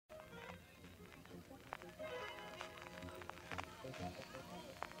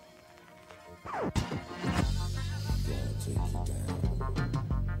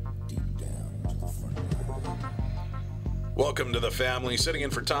Welcome to the family. Sitting in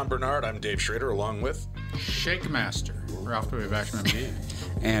for Tom Bernard, I'm Dave Schrader, along with Shake Master, Ralph W. Basham,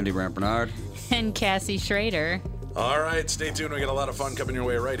 MD. Andy Brant Bernard. And Cassie Schrader. All right, stay tuned. We got a lot of fun coming your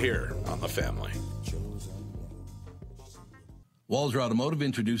way right here on the family. Walser Automotive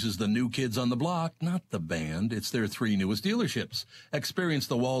introduces the new kids on the block, not the band. It's their 3 newest dealerships. Experience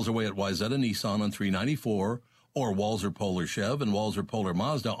the Walser way at Wayzata Nissan on 394, or Walser Polar Chev and Walser Polar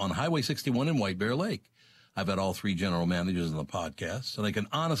Mazda on Highway 61 in White Bear Lake. I've had all 3 general managers on the podcast, and I can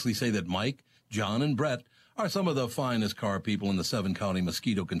honestly say that Mike, John, and Brett are some of the finest car people in the 7-county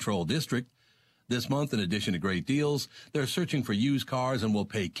mosquito control district. This month, in addition to great deals, they're searching for used cars and will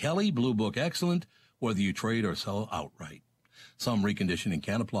pay Kelly Blue Book Excellent whether you trade or sell outright. Some reconditioning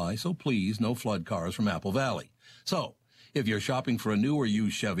can apply, so please, no flood cars from Apple Valley. So, if you're shopping for a new or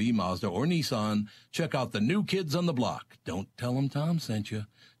used Chevy, Mazda, or Nissan, check out the new kids on the block. Don't tell them Tom sent you.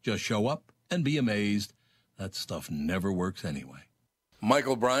 Just show up and be amazed. That stuff never works anyway.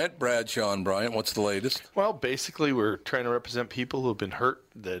 Michael Bryant, Bradshaw and Bryant, what's the latest? Well, basically, we're trying to represent people who have been hurt,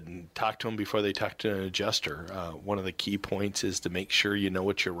 then talk to them before they talk to an adjuster. One of the key points is to make sure you know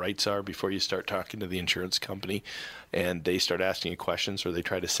what your rights are before you start talking to the insurance company, and they start asking you questions or they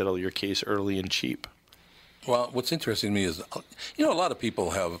try to settle your case early and cheap. Well, what's interesting to me is, a lot of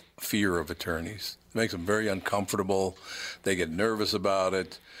people have fear of attorneys. It makes them very uncomfortable. They get nervous about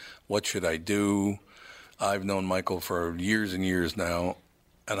it. What should I do? I've known Michael for years and years now,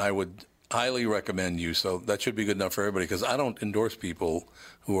 and I would highly recommend you. So that should be good enough for everybody, because I don't endorse people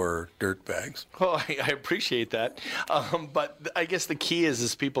who are dirtbags. Well, I appreciate that. But I guess the key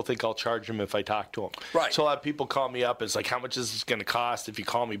is people think I'll charge them if I talk to them. Right. So a lot of people call me up. It's like, how much is this going to cost if you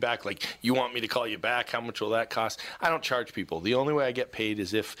call me back? Like, you want me to call you back? How much will that cost? I don't charge people. The only way I get paid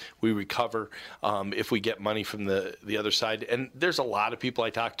is if we recover, if we get money from the other side. And there's a lot of people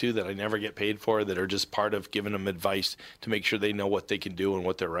I talk to that I never get paid for that are just part of giving them advice to make sure they know what they can do and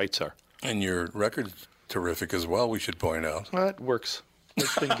what their rights are. And your record's terrific as well, we should point out. Well, it works.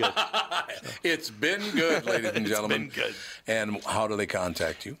 It's been good. It's been good, ladies and gentlemen. It's been good. And how do they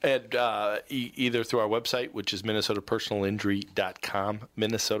contact you? At, either through our website, which is minnesotapersonalinjury.com,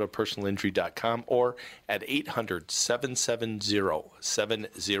 minnesotapersonalinjury.com, or at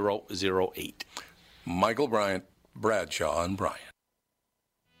 800-770-7008. Michael Bryant, Bradshaw and Bryant.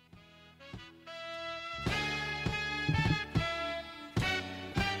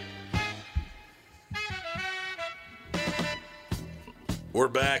 We're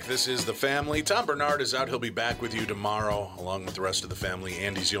back. This is the family. Tom Bernard is out. He'll be back with you tomorrow, along with the rest of the family.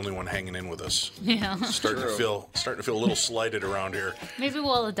 Andy's the only one hanging in with us. Yeah. Starting to feel a little slighted around here. Maybe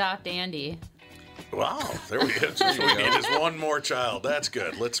we'll adopt Andy. Wow, there we go. That's what we need is one more child. That's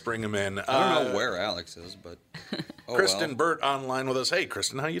good. Let's bring him in. I don't know where Alex is, but Kristen Burt online with us. Hey,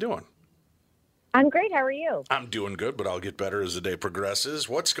 Kristen, how you doing? I'm great. How are you? I'm doing good, but I'll get better as the day progresses.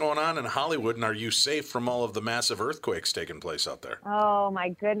 What's going on in Hollywood, and are you safe from all of the massive earthquakes taking place out there? Oh, my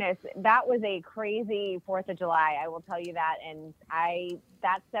goodness. That was a crazy 4th of July, I will tell you that. And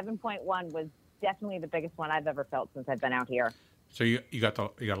that 7.1 was definitely the biggest one I've ever felt since I've been out here. So you got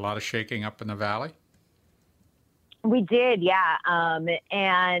a lot of shaking up in the valley? We did, yeah.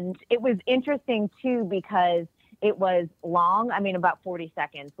 And it was interesting, too, because it was long, about 40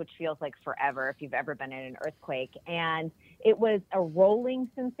 seconds, which feels like forever if you've ever been in an earthquake. And it was a rolling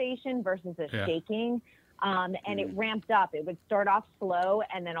sensation versus a shaking. And it ramped up. It would start off slow,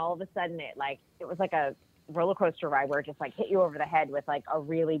 and then all of a sudden it was like a roller coaster ride where it just hit you over the head with a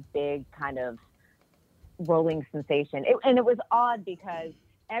really big kind of rolling sensation. And it was odd because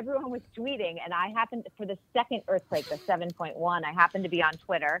everyone was tweeting, and I happened, for the second earthquake, the 7.1, I happened to be on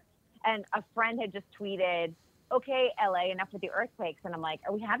Twitter, and a friend had just tweeted, okay, LA, enough with the earthquakes. And I'm like,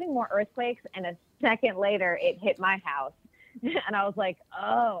 are we having more earthquakes? And a second later, it hit my house. And I was like,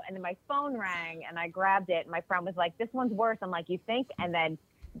 oh. And then my phone rang, and I grabbed it. And my friend was like, this one's worse. I'm like, you think? And then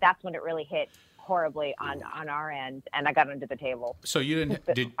that's when it really hit horribly on our end. And I got under the table. So you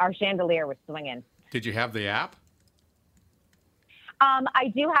didn't... Our chandelier was swinging. Did you have the app?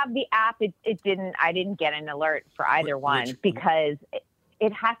 I do have the app. I didn't get an alert for either one because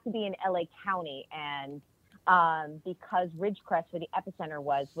it has to be in LA County. And because Ridgecrest, where the epicenter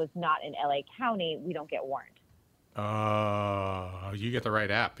was not in LA County, we don't get warned. You get the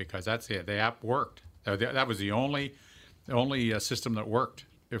right app because that's it. The app worked. That was the only system that worked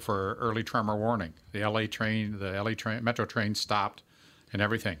for early tremor warning. The LA Metro train stopped and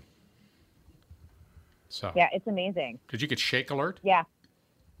everything. So yeah, it's amazing. Did you get shake alert? Yeah.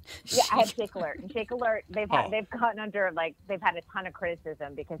 Yeah, I had Shake Alert. And Shake Alert, they've gotten under, they've had a ton of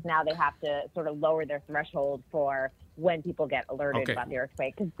criticism because now they have to sort of lower their threshold for when people get alerted about the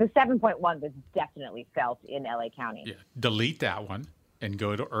earthquake. Because the 7.1 was definitely felt in LA County. Yeah. Delete that one and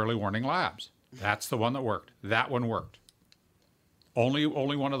go to Early Warning Labs. That's the one that worked. That one worked. Only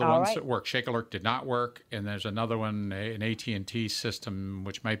one of the ones that worked. Shake Alert did not work, and there's another one, an AT&T system,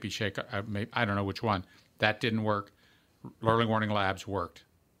 which might be Shake. I don't know which one. That didn't work. Early Warning Labs worked.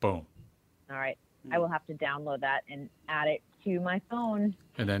 Boom. All right. I will have to download that and add it to my phone.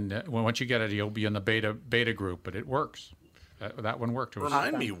 And then once you get it, you'll be in the beta group, but it works. That one worked.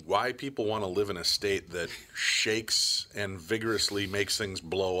 Remind me why people want to live in a state that shakes and vigorously makes things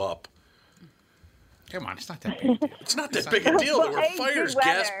blow up. Come on, it's not that big. It's not that big a deal. There were fires,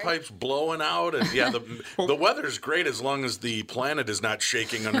 gas pipes blowing out, and the weather's great as long as the planet is not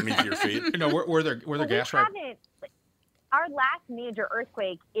shaking underneath your feet. You know, were there gas right? Our last major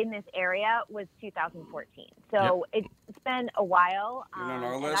earthquake in this area was 2014. So it's been a while. You know what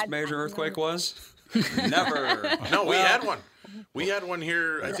our last major earthquake was? Never. No, we had one. We had one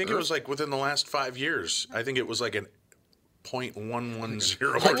here. I think it was like within the last 5 years. I think it was like an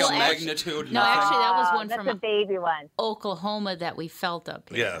 0.110 like a magnitude. No, actually, that was one that's from a baby one. Oklahoma that we felt up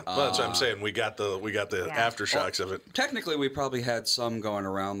here. Yeah, that's what I'm saying. We got the aftershocks of it. Technically, we probably had some going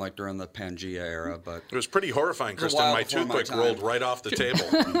around like during the Pangea era, but It was pretty horrifying, Kristen. My toothpick rolled right off the table.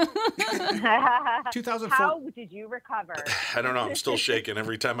 2004. How did you recover? I don't know. I'm still shaking.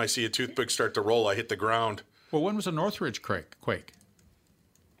 Every time I see a toothpick start to roll, I hit the ground. Well, when was the Northridge quake?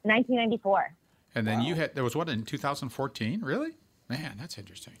 1994. And then there was one in 2014? Really? Man, that's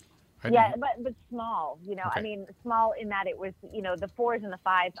interesting. Yeah, but small, Okay. I mean, small in that it was, the 4s and the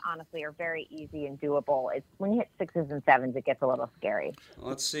 5s, honestly, are very easy and doable. It's when you hit 6s and 7s, it gets a little scary.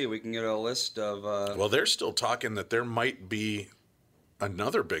 Let's see. We can get a list of... Well, they're still talking that there might be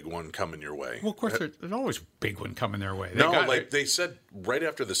another big one coming your way. Well, of course, there's always a big one coming their way. They said right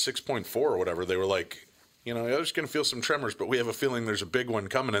after the 6.4 or whatever, they were like... you're just going to feel some tremors, but we have a feeling there's a big one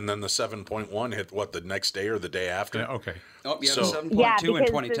coming. And then the 7.1 hit, the next day or the day after? Yeah, okay. Oh, yeah, the 7.2 in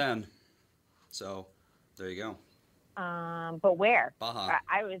 2010. So, there you go. But where? Baja.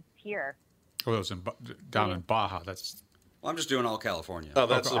 I was here. Well, it was down in Baja. Well, I'm just doing all California. Oh,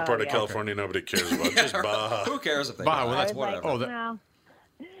 that's the part of California nobody cares about. Just Baja. Who cares if they Baja, well, that's whatever. No,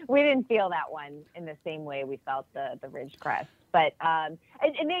 we didn't feel that one in the same way we felt the Ridge Crest. But,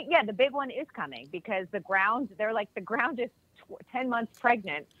 the big one is coming because the ground is 10 months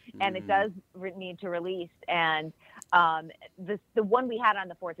pregnant and it does need to release. And the one we had on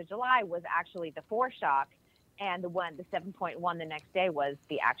the 4th of July was actually the foreshock, and the 7.1 the next day was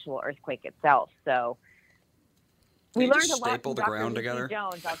the actual earthquake itself. So we learned a lot staple from the Dr. ground Lucy together.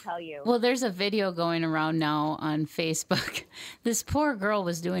 Jones, I'll tell you. Well, there's a video going around now on Facebook. This poor girl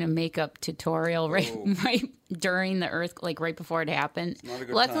was doing a makeup tutorial right during the earthquake, right before it happened.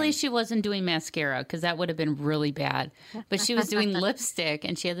 Luckily, she wasn't doing mascara because that would have been really bad. But she was doing lipstick,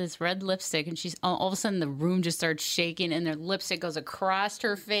 and she had this red lipstick, and she's all of a sudden the room just starts shaking, and the lipstick goes across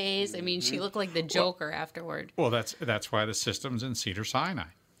her face. I mean, she looked like the Joker afterward. Well, that's why the system's in Cedars-Sinai,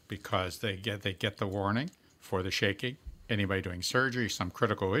 because they get the warning for the shaking. Anybody doing surgery, some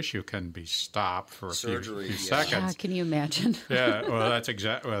critical issue can be stopped for a few seconds. Yeah, can you imagine? Yeah, well, that's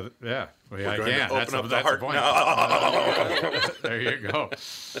exactly. Well, yeah, We're going to open up the heart. The point. No. There you go.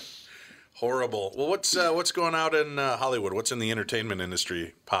 Horrible. Well, what's going out in Hollywood? What's in the entertainment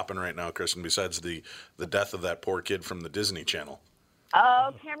industry popping right now, Kristen? Besides the death of that poor kid from the Disney Channel. Oh,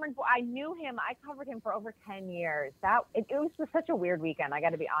 Cameron! I knew him. I covered him for over 10 years. It was such a weird weekend. I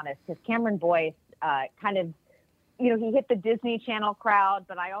got to be honest, because Cameron Boyce kind of, he hit the Disney Channel crowd.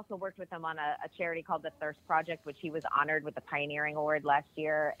 But I also worked with him on a charity called the Thirst Project, which he was honored with the Pioneering Award last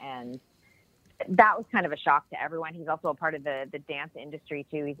year, and that was kind of a shock to everyone. He's also a part of the dance industry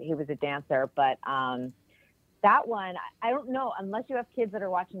too. He was a dancer, but that one, I don't know, unless you have kids that are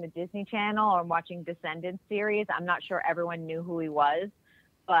watching the Disney Channel or watching Descendants series, I'm not sure everyone knew who he was,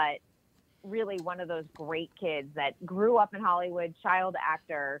 but really one of those great kids that grew up in Hollywood, child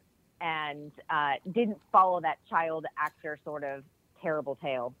actor, and didn't follow that child actor sort of terrible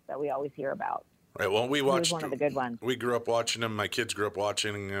tale that we always hear about. Right. Well, we watched. He was one of the good ones. We grew up watching him. My kids grew up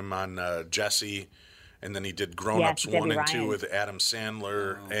watching him on Jesse, and then he did Grown Ups 1 and 2 with Adam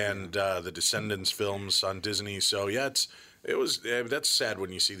Sandler and the Descendants films on Disney. So that's sad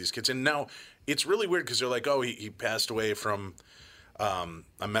when you see these kids. And now it's really weird because they're like, oh, he passed away from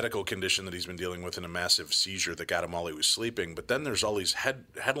a medical condition that he's been dealing with, in a massive seizure that got him while he was sleeping. But then there's all these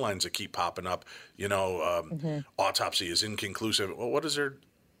headlines that keep popping up. Autopsy is inconclusive. Well, what is there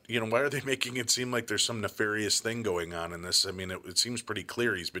why are they making it seem like there's some nefarious thing going on in this? I mean, it seems pretty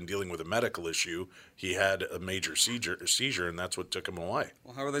clear he's been dealing with a medical issue. He had a major seizure, and that's what took him away.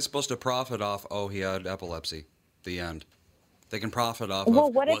 Well, how are they supposed to profit off, he had epilepsy? The end. They can profit off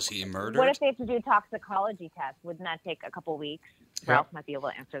was he murdered? What if they have to do a toxicology test? Wouldn't that take a couple weeks? Ralph might be able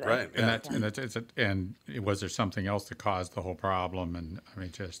to answer that. Right. Yeah. And was there something else that caused the whole problem? And I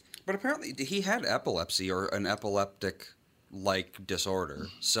mean, But apparently he had epilepsy or an epileptic-like disorder.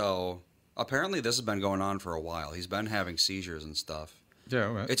 So apparently this has been going on for a while. He's been having seizures and stuff.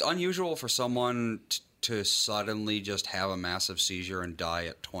 Yeah. It's unusual for someone to suddenly just have a massive seizure and die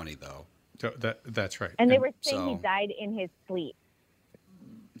at 20, though. That's right. And they were saying he died in his sleep.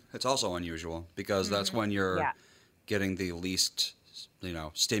 It's also unusual because that's when you're getting the least,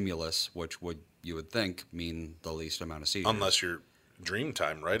 stimulus, which you would think mean the least amount of seizures. Unless you're dream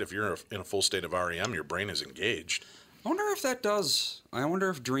time, right? If you're in a full state of REM, your brain is engaged. I wonder if that does. I wonder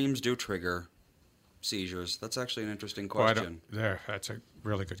if dreams do trigger seizures. That's actually an interesting question. That's a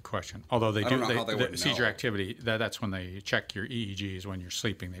really good question. Although they seizure activity, that's when they check your EEGs when you're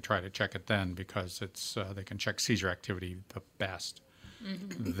sleeping. They try to check it then because it's they can check seizure activity the best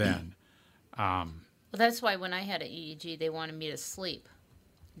then. Well, that's why when I had an EEG, they wanted me to sleep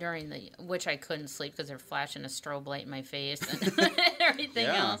during which I couldn't sleep because they're flashing a strobe light in my face and everything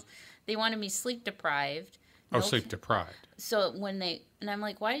else. They wanted me sleep deprived. Sleep deprived. So and I'm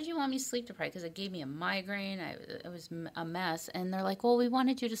like, why did you want me sleep deprived? Because it gave me a migraine. It was a mess. And they're like, well, we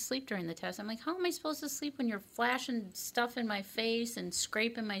wanted you to sleep during the test. I'm like, how am I supposed to sleep when you're flashing stuff in my face and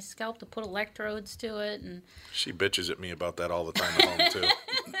scraping my scalp to put electrodes to it? And she bitches at me about that all the time at home, too.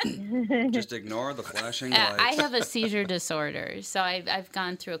 Just ignore the flashing lights. I have a seizure disorder. So I've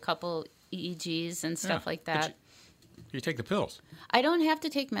gone through a couple EEGs and stuff like that. You take the pills. I don't have to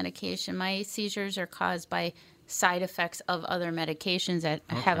take medication. My seizures are caused by side effects of other medications that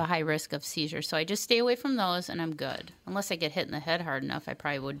have a high risk of seizure. So I just stay away from those, and I'm good. Unless I get hit in the head hard enough, I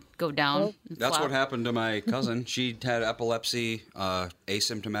probably would go down. That's what happened to my cousin. She had epilepsy,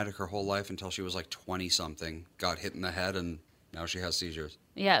 asymptomatic her whole life until she was like 20-something. Got hit in the head, and now she has seizures.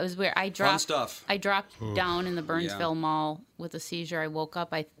 Yeah, it was weird. Fun stuff. I dropped down in the Burnsville Mall with a seizure. I woke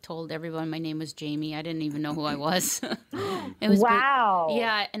up. I told everyone my name was Jamie. I didn't even know who I was. It was wow.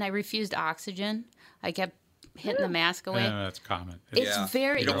 Yeah, and I refused oxygen. I kept hitting the mask away. Yeah, that's common. It's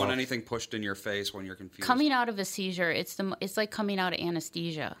very. You don't want anything pushed in your face when you're confused. Coming out of a seizure, it's like coming out of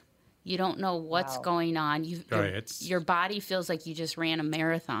anesthesia. You don't know what's going on. Your body feels like you just ran a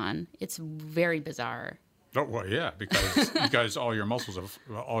marathon. It's very bizarre. Oh well, yeah, because all your muscles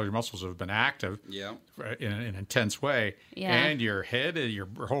have been active, in an intense way, and your head, your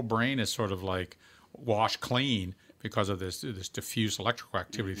whole brain is sort of like washed clean because of this diffuse electrical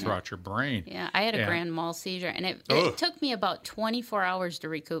activity throughout your brain. Yeah, I had a grand mal seizure, and it took me about 24 hours to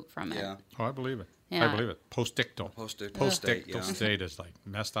recoup from it. Yeah. Oh, I believe it. Yeah. I believe it. Postictal state is like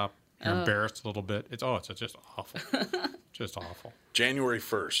messed up. You're embarrassed a little bit. It's just awful. Just awful. January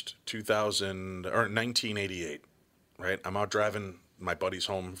 1st, 1988, right? I'm out driving my buddies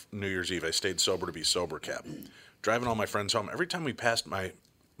home New Year's Eve. I stayed sober to be sober cap. Driving all my friends home. Every time we passed my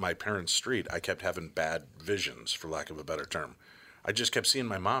parents' street, I kept having bad visions, for lack of a better term. I just kept seeing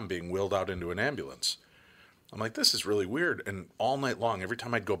my mom being wheeled out into an ambulance. I'm like, this is really weird. And all night long, every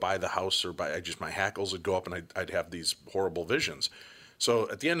time I'd go by the house or my hackles would go up and I'd have these horrible visions. So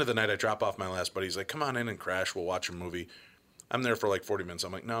at the end of the night, I drop off my last buddy. He's like, come on in and crash. We'll watch a movie. I'm there for like 40 minutes.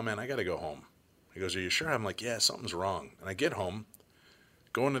 I'm like, no, man, I got to go home. He goes, are you sure? I'm like, yeah, something's wrong. And I get home,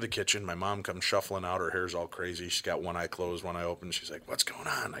 go into the kitchen. My mom comes shuffling out. Her hair's all crazy. She's got one eye closed, one eye open. She's like, what's going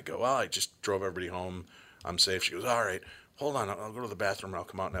on? I go, well, I just drove everybody home. I'm safe. She goes, all right, hold on. I'll go to the bathroom and I'll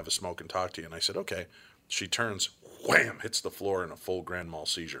come out and have a smoke and talk to you. And I said, okay. She turns, wham, hits the floor in a full grand mal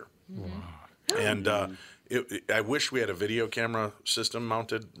seizure. Wow. And I wish we had a video camera system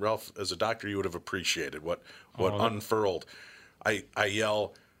mounted. Ralph, as a doctor, you would have appreciated what unfurled. I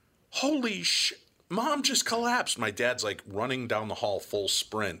yell, holy shit, Mom just collapsed. My dad's like running down the hall full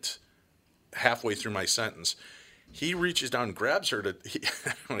sprint halfway through my sentence. He reaches down and grabs her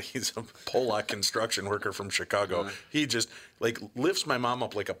he's a Polak construction worker from Chicago. He just like lifts my mom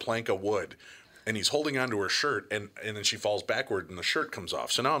up like a plank of wood. And he's holding onto her shirt, and then she falls backward, and the shirt comes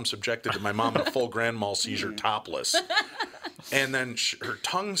off. So now I'm subjected to my mom in a full grand mal seizure topless. And then her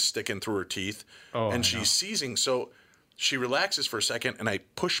tongue's sticking through her teeth, and she's seizing. So she relaxes for a second, and I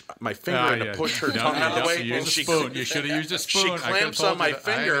push my finger in to push her tongue out of the way. And you should have used a spoon. She clamps on my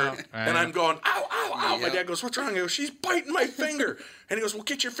finger, and I'm going, ow, ow, ow. My dad goes, what's wrong? I go, she's biting my finger. And he goes, well,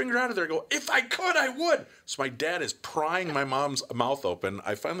 get your finger out of there. I go, if I could, I would. So my dad is prying my mom's mouth open.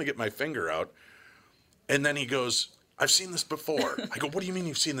 I finally get my finger out. And then he goes, I've seen this before. I go, what do you mean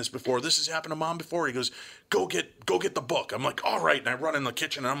you've seen this before? This has happened to Mom before. He goes, go get the book. I'm like, all right. And I run in the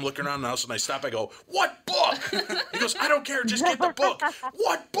kitchen and I'm looking around the house and I stop. I go, what book? He goes, I don't care. Just get the book.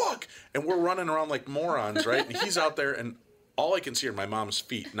 What book? And we're running around like morons, right? And he's out there and all I can see are my mom's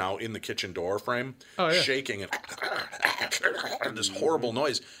feet now in the kitchen door frame, shaking and this horrible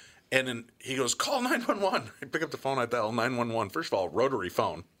noise. And then he goes, call 911. I pick up the phone, I dial 911. First of all, rotary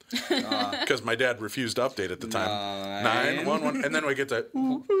phone. Because my dad refused to update at the time. 911. And then we get that,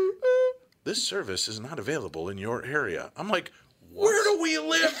 this service is not available in your area. I'm like, where do we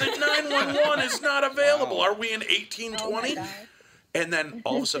live that 911 is not available? Wow. Are we in 1820? And then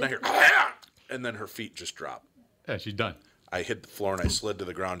all of a sudden I hear, and then her feet just drop. Yeah, she's done. I hit the floor and I slid to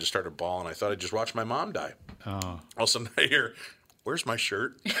the ground, just started bawling. I thought I'd just watch my mom die. All of a sudden I hear, where's my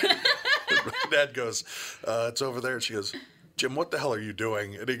shirt? My dad goes, it's over there. And she goes, Jim, what the hell are you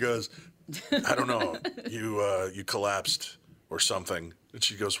doing? And he goes, I don't know. You collapsed or something. And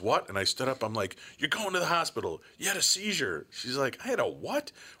she goes, what? And I stood up. I'm like, you're going to the hospital. You had a seizure. She's like, I had a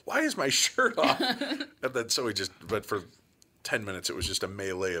what? Why is my shirt off? And then but for 10 minutes, it was just a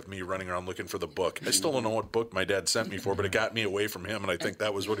melee of me running around looking for the book. I still don't know what book my dad sent me for, but it got me away from him, and I think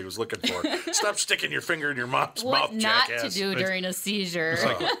that was what he was looking for. Stop sticking your finger in your mom's mouth, jackass. What not to do during a seizure. It's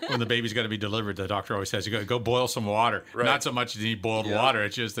like when the baby's going to be delivered, the doctor always says, you go boil some water. Right. Not so much you need boiled water,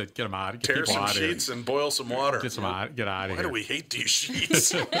 it's just that get them out. Tear some sheets and boil some water. Get out of here. Why do we hate these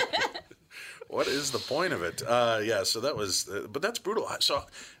sheets? What is the point of it? So that was, but that's brutal. So,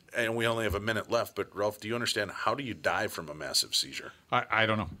 and we only have a minute left, but Ralph, do you understand how do you die from a massive seizure? I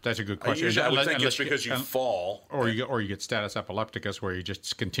don't know. That's a good question. I would think it's because you fall. Or you get status epilepticus where you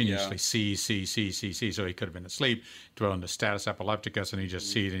just continuously see. So he could have been asleep, dwell into status epilepticus, and he just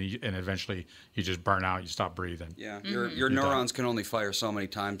see it, and eventually you just burn out, you stop breathing. Yeah, your neurons can only fire so many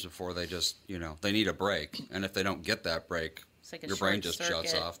times before they just, they need a break. And if they don't get that break, like your brain just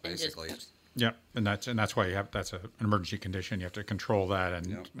shuts off, basically. Yeah, and that's why that's an emergency condition. You have to control that,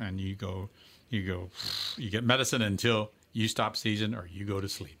 and you get medicine until you stop seizing or you go to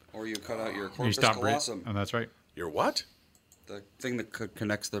sleep, or you cut out your corpus callosum. And that's right. Your what? The thing that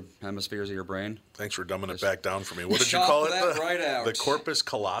connects the hemispheres of your brain. Thanks for dumbing it back down for me. What did you call it? Right out. The corpus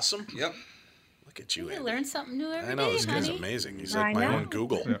callosum. Yep. Look at you, Andy. Andy. Learn something new every day. I know this guy's honey. amazing. He's like my own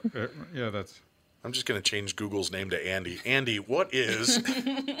Google. Yeah, that's. I'm just going to change Google's name to Andy. Andy, what is...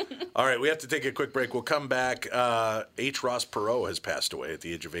 All right, we have to take a quick break. We'll come back. H. Ross Perot has passed away at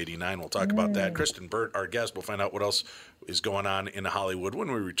the age of 89. We'll talk about that. Kristen Burt, our guest, will find out what else is going on in Hollywood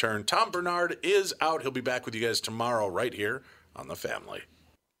when we return. Tom Bernard is out. He'll be back with you guys tomorrow right here on The Family.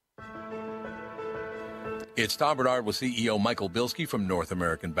 It's Tom Bernard with CEO Michael Bilski from North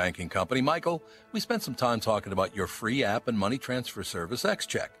American Banking Company. Michael, we spent some time talking about your free app and money transfer service,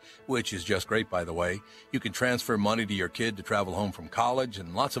 XCheck, which is just great, by the way. You can transfer money to your kid to travel home from college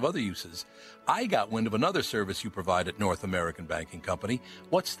and lots of other uses. I got wind of another service you provide at North American Banking Company.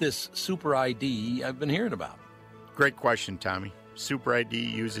 What's this Super ID I've been hearing about? Great question, Tommy. Super ID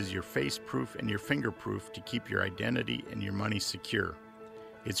uses your face proof and your finger proof to keep your identity and your money secure.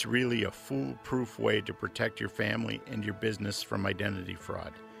 It's really a foolproof way to protect your family and your business from identity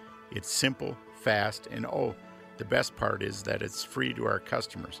fraud. It's simple, fast, and the best part is that it's free to our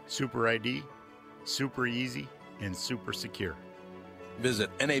customers. Super ID, super easy, and super secure. Visit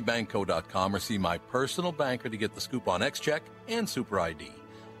nabankco.com or see my personal banker to get the scoop on XCheck and Super ID.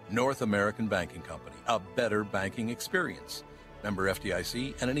 North American Banking Company, a better banking experience. Member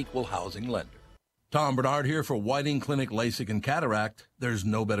FDIC and an equal housing lender. Tom Bernard here for Whiting Clinic LASIK and Cataract. There's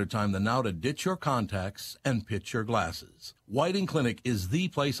no better time than now to ditch your contacts and pitch your glasses. Whiting Clinic is the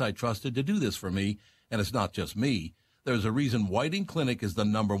place I trusted to do this for me, and it's not just me. There's a reason Whiting Clinic is the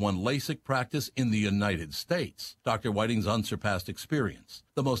 #1 LASIK practice in the United States. Dr. Whiting's unsurpassed experience,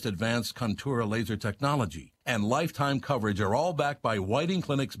 the most advanced Contura laser technology, and lifetime coverage are all backed by Whiting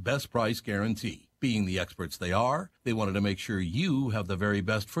Clinic's best price guarantee. Being the experts they are, they wanted to make sure you have the very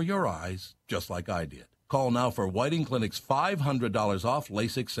best for your eyes, just like I did. Call now for Whiting Clinic's $500 off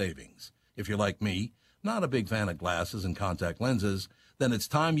LASIK savings. If you're like me, not a big fan of glasses and contact lenses, then it's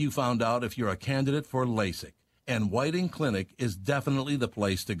time you found out if you're a candidate for LASIK. And Whiting Clinic is definitely the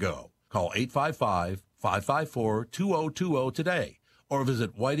place to go. Call 855-554-2020 today. Or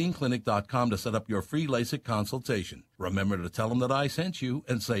visit whitingclinic.com to set up your free LASIK consultation. Remember to tell them that I sent you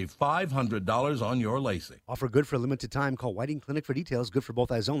and save $500 on your LASIK. Offer good for a limited time. Call Whiting Clinic for details. Good for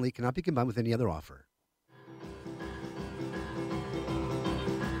both eyes only. Cannot be combined with any other offer.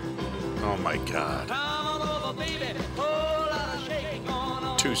 Oh, my God.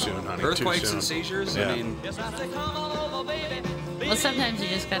 Too soon, honey. Earthquakes Too soon. and seizures? Yeah. I mean... Well, sometimes you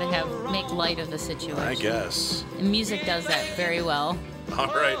just got to make light of the situation. I guess. And music does that very well. All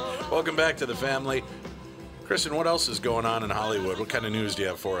right. Welcome back to the family. Kristen, what else is going on in Hollywood? What kind of news do you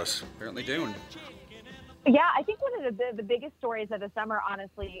have for us? Apparently Dune. Yeah, I think one of the biggest stories of the summer,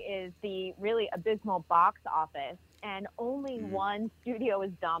 honestly, is the really abysmal box office. And only one studio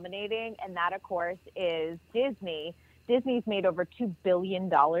is dominating, and that, of course, is Disney. Disney's made over $2 billion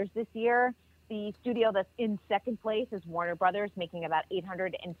this year. The studio that's in second place is Warner Brothers, making about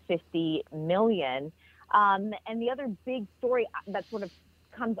 $850 million. And the other big story that sort of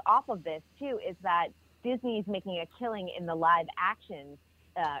comes off of this, too, is that Disney is making a killing in the live action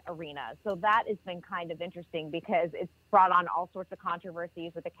arena. So that has been kind of interesting because it's brought on all sorts of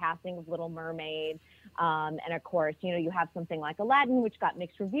controversies with the casting of Little Mermaid. And of course, you have something like Aladdin, which got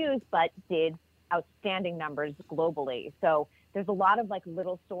mixed reviews, but did outstanding numbers globally. So there's a lot of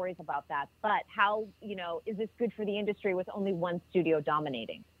little stories about that. But how, is this good for the industry with only one studio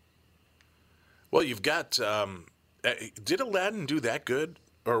dominating? Well, you've got, did Aladdin do that good?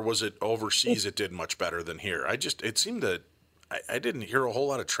 Or was it overseas it did much better than here? It seemed that I didn't hear a whole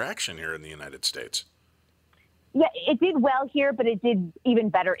lot of traction here in the United States. Yeah, it did well here, but it did even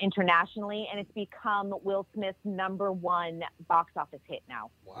better internationally, and it's become Will Smith's #1 box office hit now.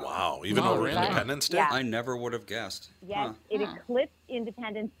 Wow. Even over Independence Day? Yeah. I never would have guessed. Yes, it eclipsed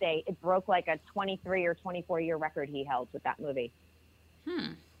Independence Day. It broke a 23 or 24-year record he held with that movie.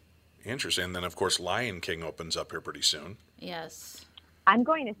 Interesting. And then, of course, Lion King opens up here pretty soon. Yes. I'm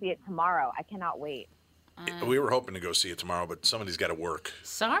going to see it tomorrow. I cannot wait. We were hoping to go see it tomorrow, but somebody's got to work.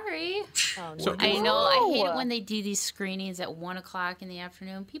 Sorry. Oh, no. I know. I hate it when they do these screenings at 1 o'clock in the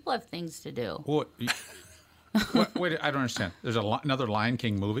afternoon. People have things to do. What? Wait, I don't understand. There's another Lion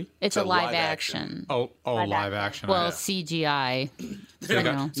King movie? It's a live action. Oh, live action. Well, CGI.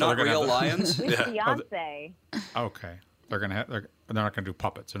 Not real lions? With Beyonce. Okay. They're not going to do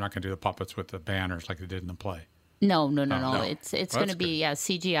puppets. They're not going to do the puppets with the banners like they did in the play. No. It's going to be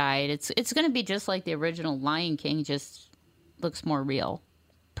CGI. It's going to be just like the original Lion King, just looks more real,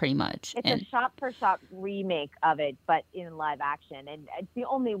 pretty much. It's a shot-for-shot remake of it, but in live action. And it's the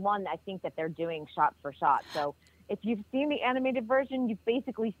only one I think that they're doing shot-for-shot. So if you've seen the animated version, you've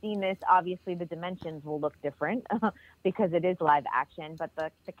basically seen this. Obviously, the dimensions will look different because it is live action, but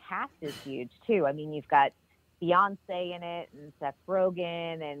the cast is huge, too. I mean, you've got Beyonce in it and Seth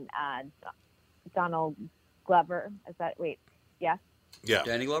Rogen and Donald Glover. Is that yeah? Yeah.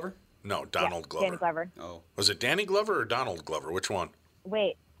 Danny Glover? No, Donald Glover. Danny Glover. Oh. Was it Danny Glover or Donald Glover? Which one?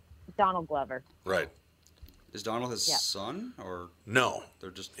 Wait, Donald Glover. Right. Is Donald his son or no?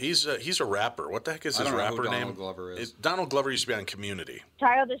 They're just he's a rapper. What the heck is his I don't know rapper who name? Donald Glover is. Donald Glover used to be on Community.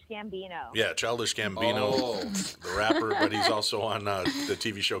 Childish Gambino. Yeah, Childish Gambino, the rapper, but he's also on the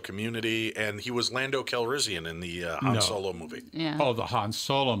TV show Community, and he was Lando Calrissian in the Han Solo movie. Yeah. Oh, the Han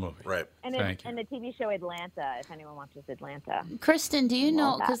Solo movie. Right. And the TV show Atlanta, if anyone watches Atlanta. Kristen, do you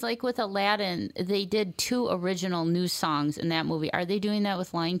know, because with Aladdin, they did 2 original new songs in that movie. Are they doing that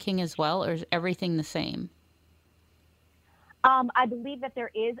with Lion King as well, or is everything the same? I believe that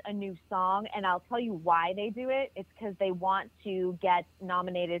there is a new song, and I'll tell you why they do it. It's because they want to get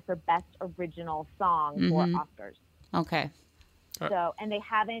nominated for Best Original Song for Oscars. Okay. So, and they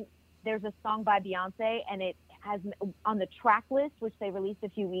haven't. There's a song by Beyonce, and it has on the track list, which they released a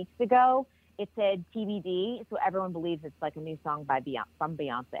few weeks ago. It said TBD, so everyone believes it's like a new song from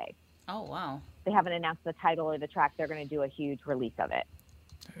Beyonce. Oh wow! They haven't announced the title or the track. They're going to do a huge release of it.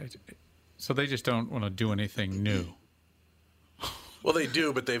 So they just don't want to do anything new. Well, they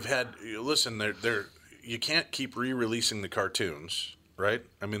do, but they've had. Listen, they're you can't keep re-releasing the cartoons, right?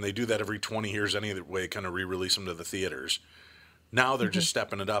 I mean, they do that every 20 years anyway, kind of re-release them to the theaters. Now they're just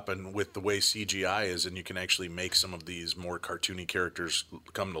stepping it up, and with the way CGI is, and you can actually make some of these more cartoony characters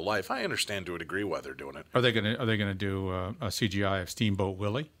come to life. I understand to a degree why they're doing it. Are they gonna do a CGI of Steamboat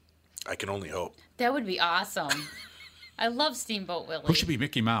Willie? I can only hope. That would be awesome. I love Steamboat Willie. Who should be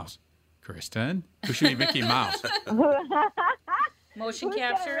Mickey Mouse? Kristen? Who should be Mickey Mouse? Motion Who's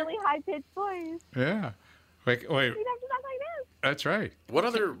capture. got a really high-pitched voice. Yeah. Wait. You'd have to talk like this. That's right. What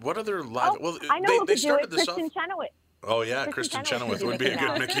other live? Well, I know they started do it. this Kristen off. Chenoweth. Oh yeah, Kristen Chenoweth would be a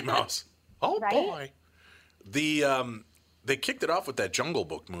good Mickey Mouse. Oh Right? boy. They kicked it off with that Jungle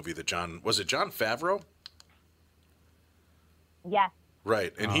Book movie that John Favreau? Yes.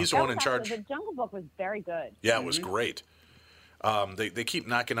 Right, and he's the one in charge. The Jungle Book was very good. Yeah, it was great. They keep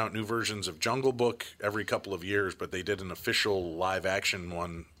knocking out new versions of Jungle Book every couple of years, but they did an official live action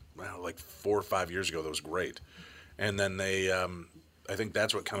one like 4 or 5 years ago that was great. And then they, I think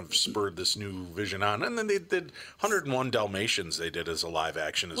that's what kind of spurred this new vision on. And then they did 101 Dalmatians. They did as a live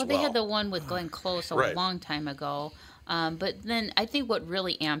action as well. Well, they had the one with Glenn Close a long time ago. But then I think what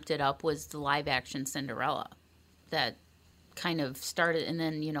really amped it up was the live action Cinderella that kind of started, and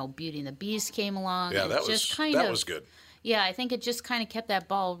then Beauty and the Beast came along. Yeah, that was good. Yeah, I think it just kind of kept that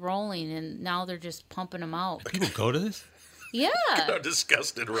ball rolling, and now they're just pumping them out. People go to this? Yeah. How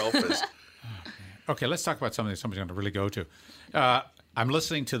disgusted Ralph is. Okay, let's talk about something somebody's going to really go to. I'm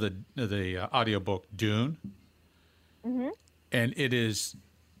listening to the audiobook Dune, and it is,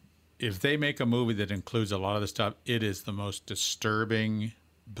 if they make a movie that includes a lot of the stuff, it is the most disturbing,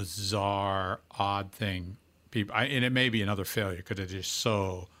 bizarre, odd thing. And it may be another failure because it is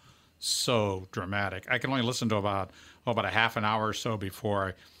so dramatic. I can only listen to about a half an hour or so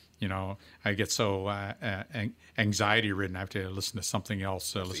before I get so anxiety ridden. I have to listen to something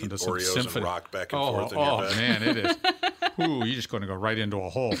else. Listen to some Oreos symphony. And rock back and forth in your bed. Man, it is. Ooh, you're just going to go right into a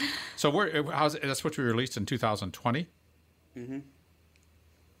hole. So that's what we released in 2020. Mm-hmm.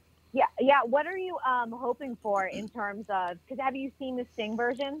 Yeah. What are you hoping for in terms of? Because have you seen the Sting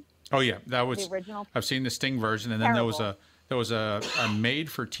version? Oh yeah, that was the original. I've seen the Sting version, and then there was a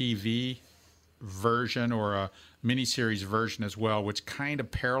made-for-TV version or a miniseries version as well, which kind of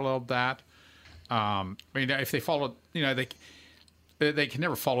paralleled that. I mean, if they followed, they can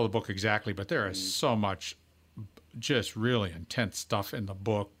never follow the book exactly, but there is so much just really intense stuff in the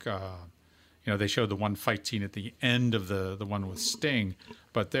book. They showed the one fight scene at the end of the one with Sting,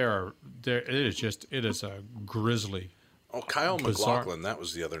 but it is a grisly. Oh, Kyle MacLachlan, that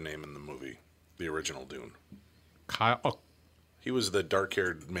was the other name in the movie, the original Dune. Kyle. Oh. He was the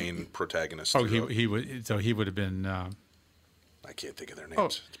dark-haired main protagonist. Oh, he would have been. I can't think of their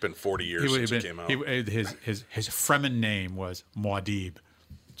names. It's been 40 years since it came out. His Fremen name was Muad'Dib,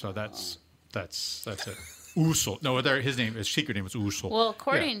 so that's it. Usul. No, his secret name was Usul. Well,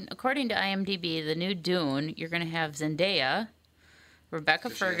 according to IMDb, the new Dune, you're going to have Zendaya, Rebecca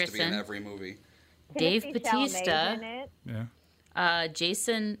Ferguson, has to be in every movie. Dave Bautista,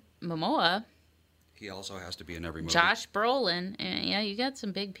 Jason Momoa. He also has to be in every movie. Josh Brolin. And, you got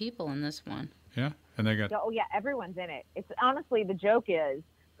some big people in this one. Yeah, and they got. Oh yeah, everyone's in it. It's honestly the joke is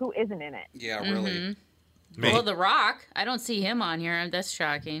who isn't in it. Yeah, really. Well, The Rock. I don't see him on here. That's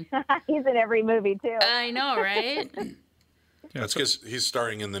shocking. He's in every movie too. I know, right? That's because he's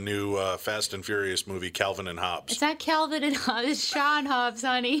starring in the new Fast and Furious movie, Calvin and Hobbes. It's not Calvin and Hobbes. It's Sean Hobbes,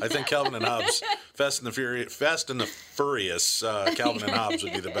 honey. I think Calvin and Hobbes, Fast and the Furious, Calvin and Hobbes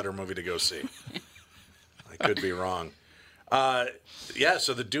would be the better movie to go see. I could be wrong.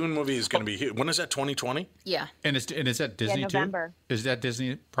 So the Dune movie is going to be here. When is that, 2020? Yeah. And is that Disney November. Too? Is that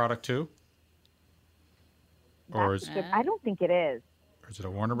Disney product too? Or is I don't think it is. Or is it a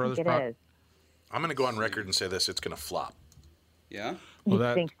Warner Brothers product? It is. I'm going to go on record and say this: it's going to flop. Yeah. You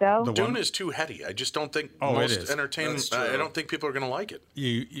think so? Dune is too heady. I just don't think most entertainment. I don't think people are going to like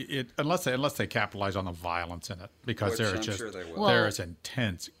it. Unless they capitalize on the violence in it, because there is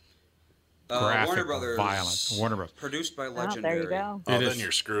intense graphic Warner Brothers violence. Warner Brothers, produced by Legendary. There you go. Then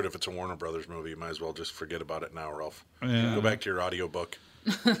you're screwed if it's a Warner Brothers movie. You might as well just forget about it now, Ralph. Yeah. Go back to your audiobook.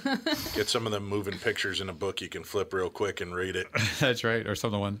 Get some of them moving pictures in a book you can flip real quick and read it. That's right, or some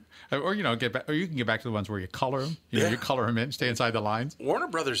of the one, or you can get back to the ones where you color them. You color them in, stay inside the lines. Warner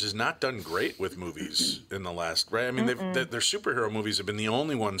Brothers has not done great with movies in the last. Right? I mean, their superhero movies have been the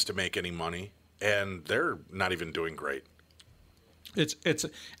only ones to make any money, and they're not even doing great. It's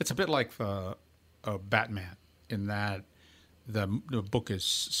a bit like Batman in that the book is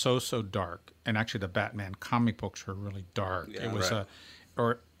so dark, and actually the Batman comic books are really dark. Yeah, it was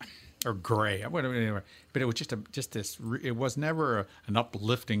or gray, whatever. But it was just this. It was never an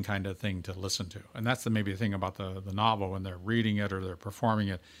uplifting kind of thing to listen to, and that's maybe the thing about the novel when they're reading it or they're performing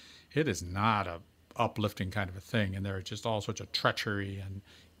it. It is not a uplifting kind of a thing, and there are just all sorts of treachery and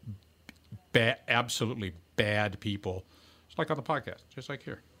absolutely bad people. It's like on the podcast, just like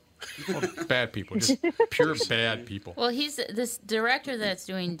here. Well, bad people, just pure bad people. Well, he's this director that's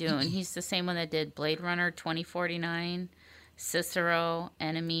doing Dune. He's the same one that did Blade Runner 2049, Cicero,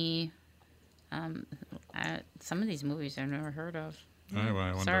 Enemy. Some of these movies I've never heard of. I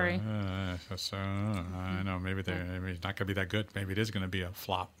wonder, Sorry. I know. Maybe it's not going to be that good. Maybe it is going to be a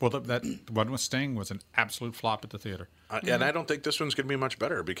flop. Well, that one with Sting was an absolute flop at the theater. And I don't think this one's going to be much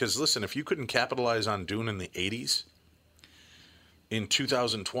better because, listen, if you couldn't capitalize on Dune in the 80s, in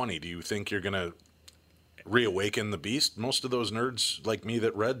 2020, do you think you're going to reawaken the beast. Most of those nerds like me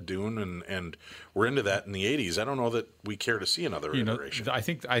that read Dune and were into that in the 80s, I don't know that we care to see another iteration. I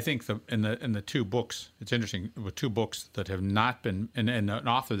think in the two books, it's interesting with two books that have not been, and an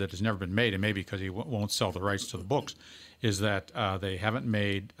author that has never been made, and maybe because he won't sell the rights to the books, is that they haven't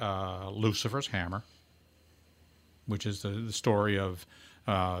made Lucifer's Hammer, which is the story of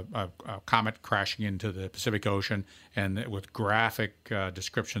a comet crashing into the Pacific Ocean, and with graphic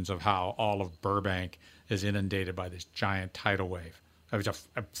descriptions of how all of Burbank is inundated by this giant tidal wave. It was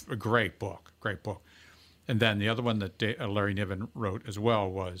a great book, And then the other one that Larry Niven wrote as well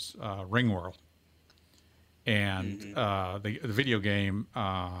was Ringworld. And the video game,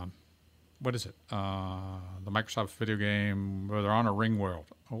 what is it? The Microsoft video game where they're on a ring world.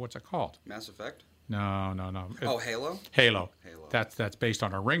 Oh, what's it called? Mass Effect? No. Halo? Halo. That's based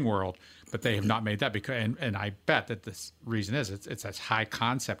on a ring world, but they have not made that because, and I bet that this reason is it's a high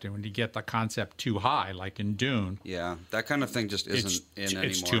concept, and when you get the concept too high, like in Dune, yeah, that kind of thing just isn't anymore.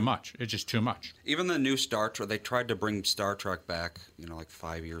 It's too much. It's just too much. Even the new Star Trek, they tried to bring Star Trek back, like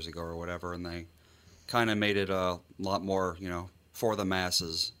 5 years ago or whatever, and they kind of made it a lot more, for the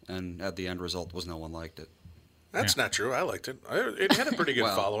masses, and at the end result was no one liked it. That's not true. I liked it. It had a pretty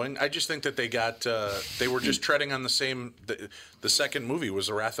good following. I just think that they were just treading on the same. The second movie was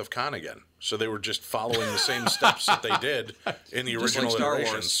The Wrath of Khan again, so they were just following the same steps that they did in the original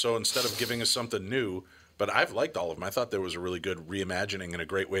iterations. So instead of giving us something new, but I've liked all of them. I thought there was a really good reimagining and a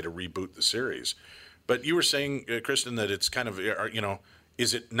great way to reboot the series. But you were saying, Kristen, that it's kind of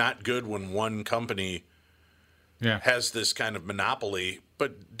is it not good when one company has this kind of monopoly?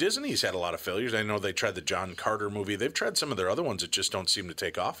 But Disney's had a lot of failures. I know they tried the John Carter movie. They've tried some of their other ones that just don't seem to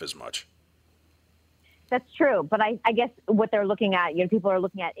take off as much. That's true. But I guess what they're looking at, people are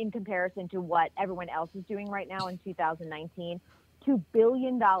looking at in comparison to what everyone else is doing right now in 2019, $2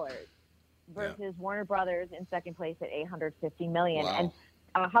 billion versus Warner Brothers in second place at $850 million. Wow.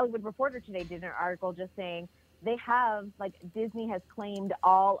 And Hollywood Reporter today did an article just saying they have, Disney has claimed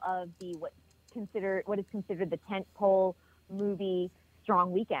all of the what is considered the tentpole movie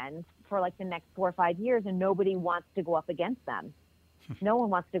strong weekends for the next 4 or 5 years, and nobody wants to go up against them. No one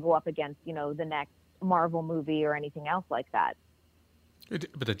wants to go up against the next Marvel movie or anything else like that.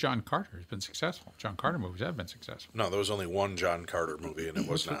 But the John Carter has been successful. John Carter movies have been successful. No, there was only one John Carter movie, and it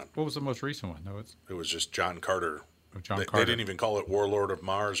was not. What was the most recent one? It was just John Carter. Carter. They didn't even call it Warlord of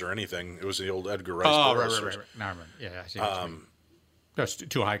Mars or anything. It was the old Edgar Rice Burroughs. Right. No, I remember. Yeah, I see what you mean. That's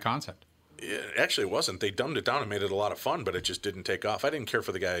too high concept. Actually, it wasn't. They dumbed it down and made it a lot of fun, but it just didn't take off. I didn't care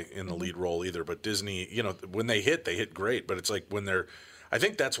for the guy in the lead role either, but Disney, when they hit great, but it's like when I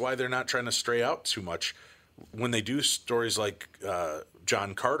think that's why they're not trying to stray out too much. When they do stories like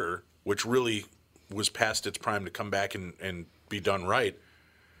John Carter, which really was past its prime to come back and be done right,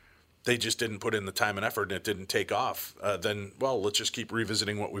 they just didn't put in the time and effort, and it didn't take off. Then let's just keep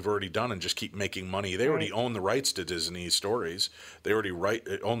revisiting what we've already done and just keep making money. They already own the rights to Disney stories. They already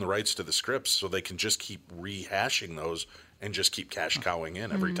own the rights to the scripts, so they can just keep rehashing those and just keep cash cowing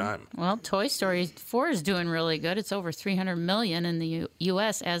in every time. Well, Toy Story 4 is doing really good. It's over $300 million in the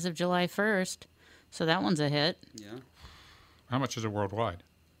U.S. as of July 1st, so that one's a hit. Yeah. How much is it worldwide?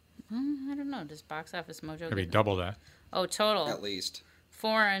 I don't know. Does Box Office Mojo Maybe double that. Oh, total. At least.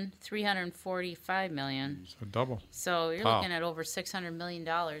 Foreign, $345 million. So double. So you're looking at over $600 million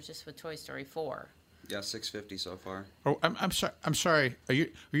just with Toy Story 4. Yeah, $650 so far. Oh, I'm sorry. I'm sorry. Are you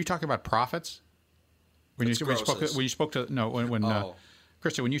talking about profits? When you spoke to Krista,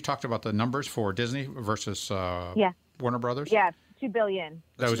 when you talked about the numbers for Disney versus Warner Brothers? Yeah, $2 billion.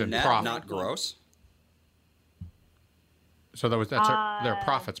 That was in net, profit, not gross. So that's their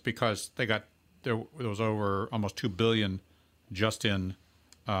profits because there was over almost $2 billion just in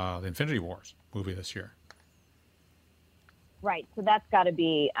the Infinity Wars movie this year. Right. So that's got to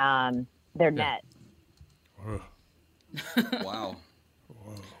be their net. Wow. Whoa.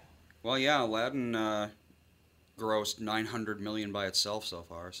 Well, yeah, Aladdin grossed $900 million by itself so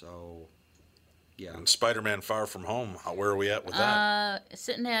far. So, yeah. And Spider-Man: Far From Home. Where are we at with that?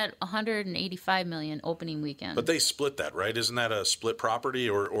 Sitting at $185 million opening weekend. But they split that, right? Isn't that a split property,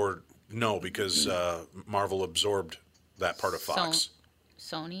 or no? Because Marvel absorbed that part of Fox.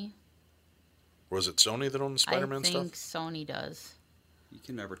 Sony? Was it Sony that owned the Spider-Man stuff? I think Sony does. You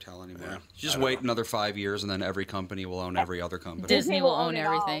can never tell anymore. Yeah, just wait another 5 years, and then every company will own every other company. Disney will own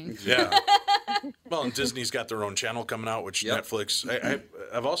everything. Yeah. Well, and Disney's got their own channel coming out, which Netflix.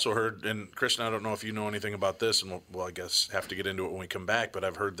 I've also heard, and Kristen, I don't know if you know anything about this, and we'll I guess have to get into it when we come back. But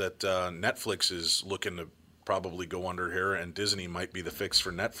I've heard that Netflix is looking to probably go under here, and Disney might be the fix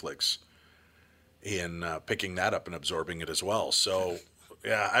for Netflix in picking that up and absorbing it as well. So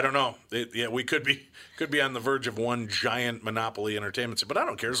Yeah, I don't know. We could be on the verge of one giant monopoly entertainment, but I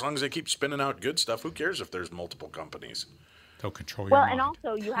don't care as long as they keep spinning out good stuff. Who cares if there's multiple companies? They'll control your Well, mind. and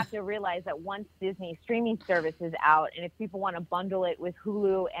also you have to realize that once Disney streaming service is out, and if people want to bundle it with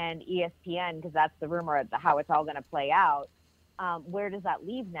Hulu and ESPN, because that's the rumor of how it's all going to play out, where does that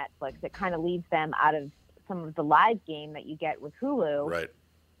leave Netflix? It kind of leaves them out of some of the live game that you get with Hulu. Right.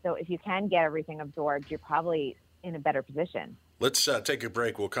 So if you can get everything absorbed, you're probably in a better position. Let's take a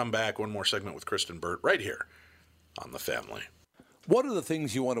break. We'll come back. One more segment with Kristen Burt right here on The Family. What are the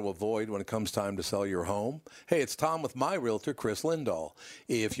things you want to avoid when it comes time to sell your home? Hey, it's Tom with my realtor, Chris Lindahl.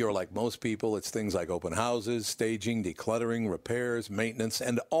 If you're like most people, it's things like open houses, staging, decluttering, repairs, maintenance,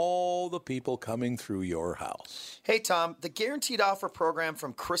 and all the people coming through your house. Hey, Tom, the Guaranteed Offer program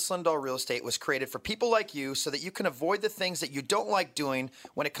from Chris Lindahl Real Estate was created for people like you so that you can avoid the things that you don't like doing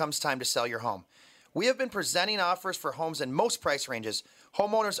when it comes time to sell your home. We have been presenting offers for homes in most price ranges.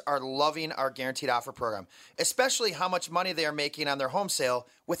 Homeowners are loving our Guaranteed Offer program, especially how much money they are making on their home sale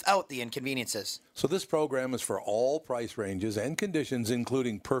without the inconveniences. So this program is for all price ranges and conditions,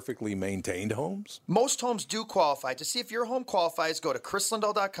 including perfectly maintained homes? Most homes do qualify. To see if your home qualifies, go to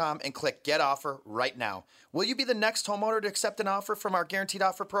chrislindahl.com and click Get Offer right now. Will you be the next homeowner to accept an offer from our Guaranteed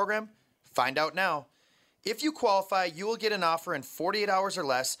Offer program? Find out now. If you qualify, you will get an offer in 48 hours or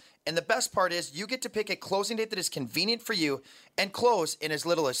less, and the best part is you get to pick a closing date that is convenient for you and close in as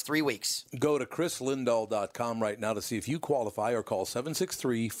little as 3 weeks. Go to chrislindahl.com right now to see if you qualify or call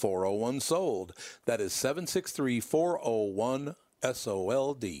 763-401-SOLD. That is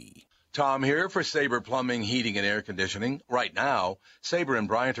 763-401-SOLD. Tom here for Sabre Plumbing, Heating, and Air Conditioning. Right now, Sabre and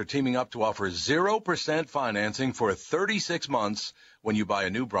Bryant are teaming up to offer 0% financing for 36 months when you buy a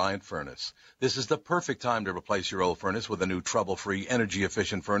new Bryant furnace. This is the perfect time to replace your old furnace with a new trouble-free,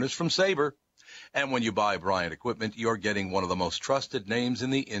 energy-efficient furnace from Sabre. And when you buy Bryant equipment, you're getting one of the most trusted names in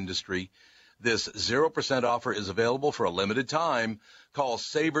the industry. This 0% offer is available for a limited time. Call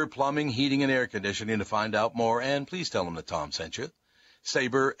Sabre Plumbing, Heating, and Air Conditioning to find out more, and please tell them that Tom sent you.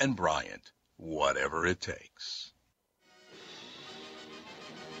 Sabre and Bryant, whatever it takes.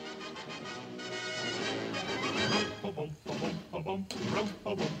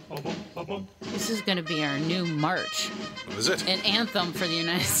 This is going to be our new march. What is it? An anthem for the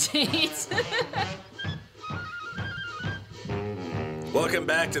United States. Welcome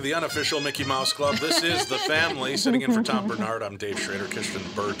back to the unofficial Mickey Mouse Club. This is The Family. Sitting in for Tom Bernard, I'm Dave Schrader. Kristen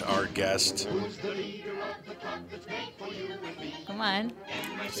Burt, our guest. Come on.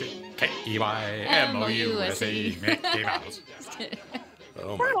 K-E-Y-M-O-U-S-E, Mickey Mouse.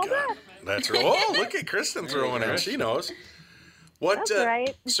 Oh, my God. That's right. Oh, look at Kristen throwing it. She knows. What? That's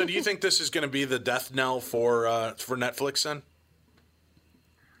right. So do you think this is going to be the death knell for Netflix then?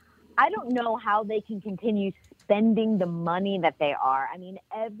 I don't know how they can continue spending the money that they are. I mean,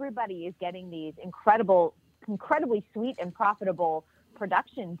 everybody is getting these incredibly sweet and profitable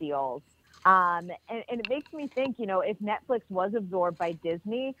production deals. And it makes me think, if Netflix was absorbed by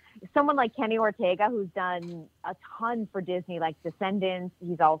Disney, someone like Kenny Ortega, who's done a ton for Disney, like Descendants,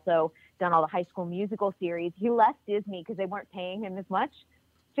 he's also done all the High School Musical series. He left Disney because they weren't paying him as much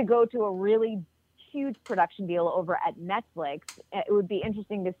to go to a really huge production deal over at Netflix. It would be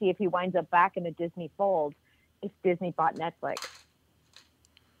interesting to see if he winds up back in the Disney fold if Disney bought Netflix.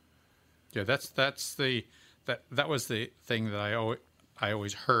 Yeah, that was the thing that I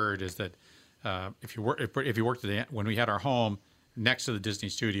always heard is that if you worked when we had our home next to the Disney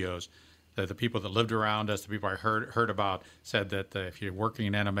studios, the people that lived around us, the people I heard about, said that if you're working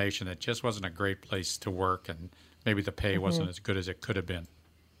in animation, it just wasn't a great place to work, and maybe the pay wasn't as good as it could have been.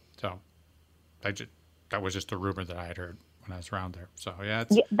 So that was just a rumor that I had heard when I was around there. So yeah,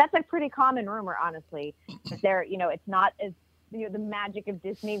 that's a pretty common rumor, honestly. It's not as the magic of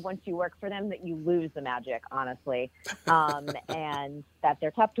Disney. Once you work for them, that you lose the magic, honestly, and that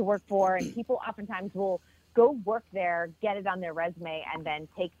they're tough to work for, and people oftentimes will go work there, get it on their resume, and then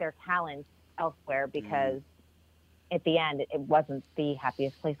take their talents elsewhere because at the end it wasn't the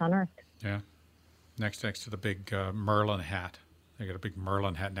happiest place on earth. Yeah, next to the big Merlin hat. They got a big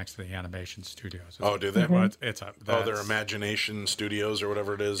Merlin hat next to the animation studios. Do they? Well, their Imagination Studios or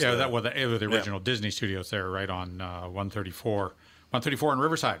whatever it is. Yeah, the original Disney studios there, right on 134 in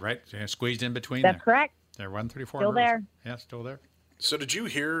Riverside, right? Yeah, squeezed in between. That's correct. They're 134. Still there. Yeah, still there. So did you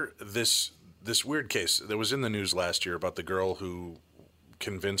hear this weird case that was in the news last year about the girl who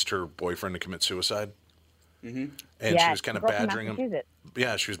convinced her boyfriend to commit suicide? Mm-hmm. And she was kind of badgering him.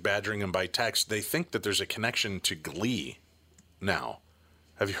 Yeah, she was badgering him by text. They think that there's a connection to Glee. Now,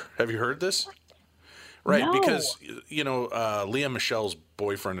 have you heard this? Right, no. Because Leah Michelle's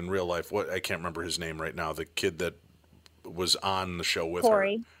boyfriend in real life, I can't remember his name right now. The kid that was on the show with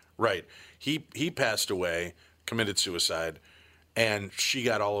Corey. her. Right. He passed away, committed suicide, and she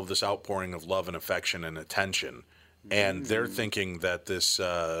got all of this outpouring of love and affection and attention. And they're thinking that this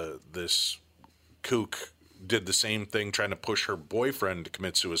kook did the same thing, trying to push her boyfriend to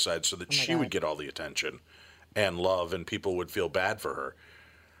commit suicide so that she would get all the attention and love, and people would feel bad for her.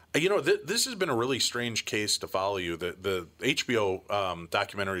 You know, this has been a really strange case to follow you. The HBO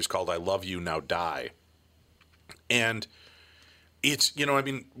documentary is called I Love You, Now Die. And it's, you know, I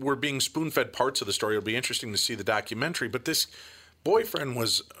mean, we're being spoon-fed parts of the story. It'll be interesting to see the documentary. But this boyfriend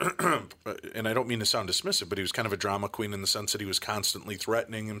was, and I don't mean to sound dismissive, but he was kind of a drama queen in the sense that he was constantly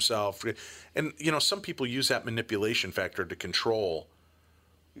threatening himself. And, you know, some people use that manipulation factor to control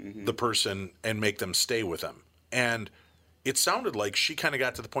the person and make them stay with them. And it sounded like she kind of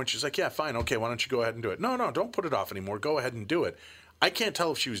got to the point, she's like, yeah, fine, okay, why don't you go ahead and do it? No, don't put it off anymore. Go ahead and do it. I can't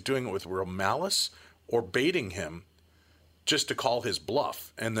tell if she was doing it with real malice or baiting him just to call his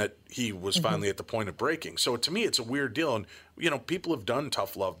bluff, and that he was finally at the point of breaking. So to me, it's a weird deal. And, you know, people have done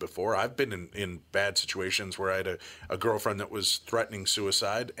tough love before. I've been in bad situations where I had a girlfriend that was threatening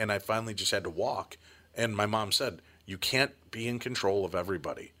suicide, and I finally just had to walk. And my mom said, you can't be in control of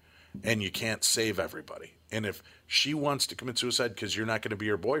everybody, and you can't save everybody. And if she wants to commit suicide because you're not going to be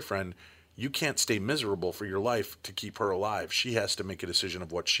her boyfriend, you can't stay miserable for your life to keep her alive. She has to make a decision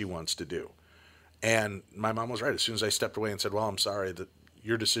of what she wants to do. And my mom was right. As soon as I stepped away and said, well, I'm sorry, that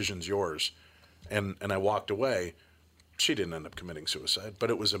your decision's yours, and I walked away, she didn't end up committing suicide,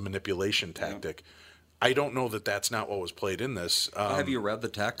 but it was a manipulation tactic. Yeah. I don't know that that's not what was played in this. Have you read the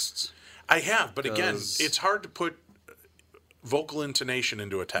texts? I have, but again, it's hard to put vocal intonation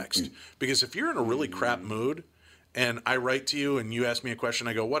into a text. Because if you're in a really crap mood and I write to you and you ask me a question,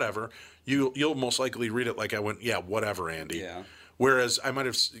 I go, whatever, you'll most likely read it like I went, yeah, whatever, Andy. Yeah. Whereas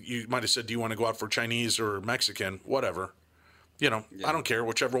you might have said, do you want to go out for Chinese or Mexican? Whatever. You know, I don't care,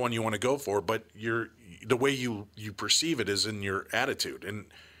 whichever one you want to go for, but the way you perceive it is in your attitude. And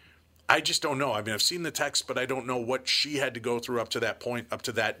I just don't know. I mean, I've seen the text, but I don't know what she had to go through up to that point, up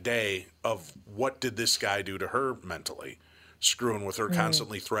to that day of what did this guy do to her mentally, screwing with her,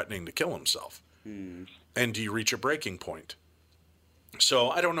 constantly threatening to kill himself. And do you reach a breaking point? So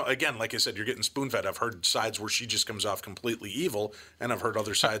I don't know. Again, like I said, you're getting spoon-fed. I've heard sides where she just comes off completely evil, and I've heard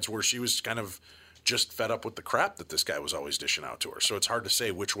other sides where she was kind of just fed up with the crap that this guy was always dishing out to her. So it's hard to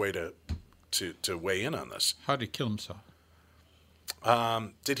say which way to weigh in on this. How did he kill himself?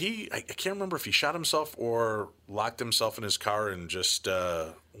 Did he? I can't remember if he shot himself or locked himself in his car and just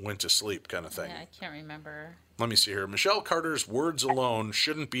went to sleep, kind of thing. Yeah, I can't remember. Let me see here. Michelle Carter's words alone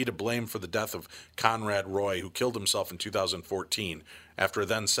shouldn't be to blame for the death of Conrad Roy, who killed himself in 2014 after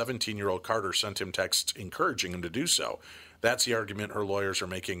then 17-year-old Carter sent him texts encouraging him to do so. That's the argument her lawyers are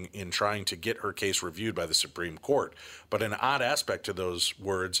making in trying to get her case reviewed by the Supreme Court. But an odd aspect to those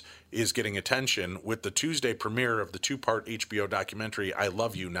words is getting attention with the Tuesday premiere of the two-part HBO documentary I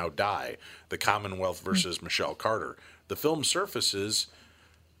Love You, Now Die, The Commonwealth versus Michelle Carter. The film surfaces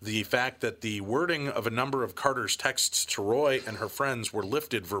the fact that the wording of a number of Carter's texts to Roy and her friends were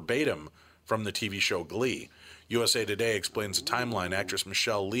lifted verbatim from the TV show Glee. USA Today explains the timeline. Actress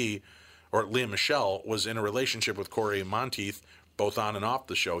Leah Michelle was in a relationship with Corey Monteith, both on and off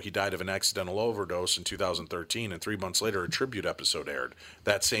the show. He died of an accidental overdose in 2013, and 3 months later, a tribute episode aired.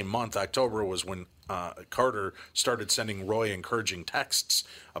 That same month, October, was when Carter started sending Roy encouraging texts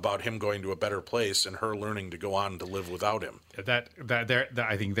about him going to a better place and her learning to go on to live without him.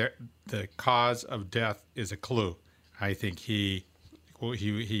 I think the cause of death is a clue. I think he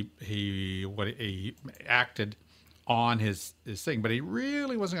acted on his thing, but he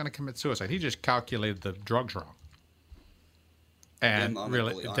really wasn't going to commit suicide. He just calculated the drugs wrong. And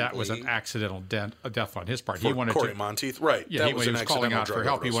really, that was an accidental death on his part. He wanted Corey Monteith, right? Yeah, he was calling out for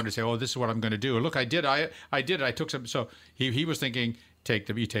help. He wanted to say, "Oh, this is what I'm going to do. Look, I did. I did. I took some." So he was thinking, take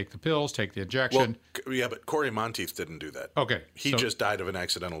the pills, take the injection. Well, yeah, but Corey Monteith didn't do that. Okay, he just died of an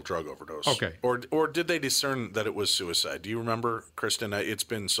accidental drug overdose. Okay, or did they discern that it was suicide? Do you remember, Kristen? It's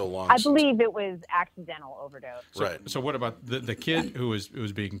been so long. I believe it was accidental overdose. Right. So what about the kid who was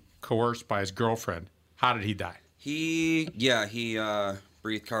being coerced by his girlfriend? How did he die? He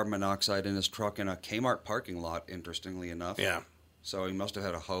breathed carbon monoxide in his truck in a Kmart parking lot, interestingly enough. Yeah. So he must have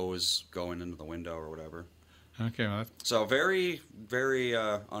had a hose going into the window or whatever. Okay. Well, so very, very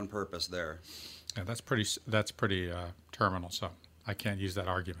on purpose there. Yeah, that's pretty terminal. So I can't use that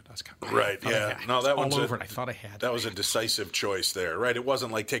argument. That's kind of right. Yeah. No, that was all over it. I thought I had. That was a decisive choice there, right? It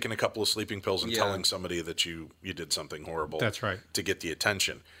wasn't like taking a couple of sleeping pills and telling somebody that you did something horrible. That's right. To get the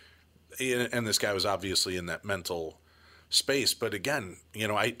attention. And this guy was obviously in that mental space. But again,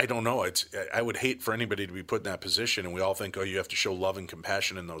 I don't know. I would hate for anybody to be put in that position, and we all think, oh, you have to show love and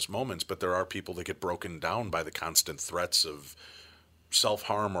compassion in those moments. But there are people that get broken down by the constant threats of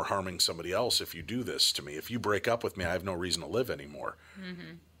self-harm or harming somebody else. If you do this to me, if you break up with me, I have no reason to live anymore.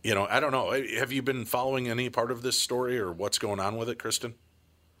 Mm-hmm. I don't know. Have you been following any part of this story or what's going on with it, Kristen?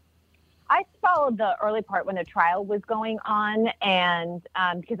 I followed the early part when the trial was going on, and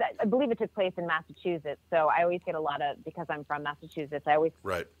because I believe it took place in Massachusetts, so I always get because I'm from Massachusetts, I always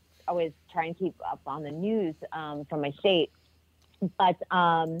try and keep up on the news from my state. But,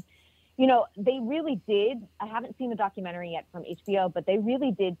 they really did. I haven't seen the documentary yet from HBO, but they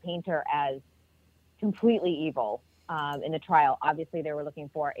really did paint her as completely evil in the trial. Obviously, they were looking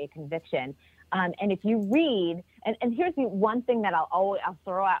for a conviction. And if you read, and here's the one thing that I'll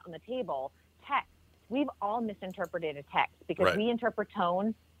throw out on the table, text. We've all misinterpreted a text because we interpret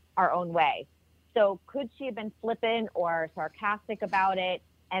tone our own way. So could she have been flippant or sarcastic about it?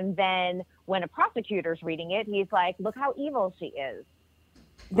 And then when a prosecutor's reading it, he's like, look how evil she is.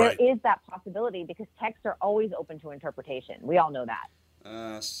 There is that possibility because texts are always open to interpretation. We all know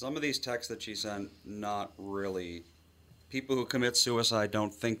that. Some of these texts that she sent, not really. People who commit suicide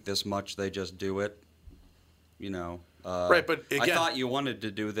don't think this much. They just do it, Right, but again, I thought you wanted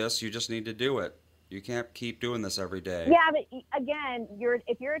to do this. You just need to do it. You can't keep doing this every day. Yeah, but again,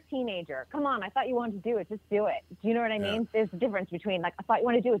 if you're a teenager, come on, I thought you wanted to do it. Just do it. Do you know what I mean? There's a difference between, I thought you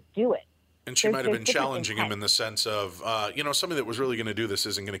wanted to do it, do it. And she might have been challenging him in the sense of, somebody that was really going to do this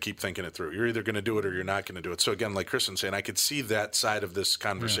isn't going to keep thinking it through. You're either going to do it or you're not going to do it. So again, like Kristen's saying, I could see that side of this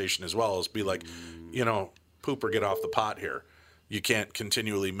conversation as well as be like, poop or get off the pot here. You can't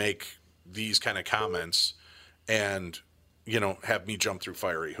continually make these kind of comments and, have me jump through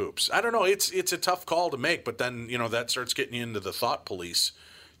fiery hoops. I don't know. It's a tough call to make, but then, that starts getting you into the thought police.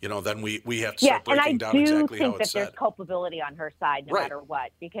 Then we have to start breaking down exactly how it's said. And I do think that there's culpability on her side no matter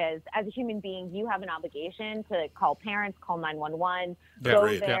what, because as a human being, you have an obligation to call parents, call 911,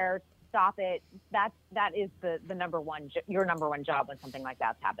 go there, stop it. That is the your number one job when something like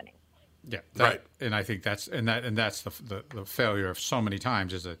that's happening. Yeah, and I think that's the failure of so many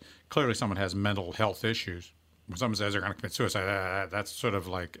times is that clearly someone has mental health issues. When someone says they're going to commit suicide, that's sort of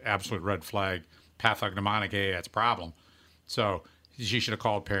like absolute red flag, pathognomonic. Hey, that's a problem. So she should have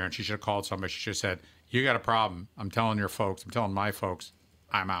called parents. She should have called somebody. She should have said, "You got a problem. I'm telling your folks. I'm telling my folks.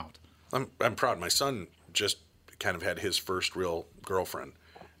 I'm out." I'm proud. My son just kind of had his first real girlfriend,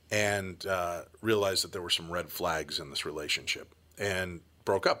 and realized that there were some red flags in this relationship, and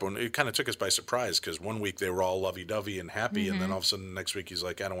broke up. And it kind of took us by surprise because one week they were all lovey-dovey and happy, and then all of a sudden the next week he's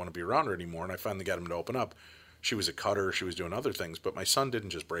like, I don't want to be around her anymore. And I finally got him to open up. She was a cutter. She was doing other things. But my son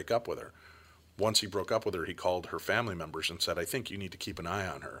didn't just break up with her. Once he broke up with her, he called her family members and said, I think you need to keep an eye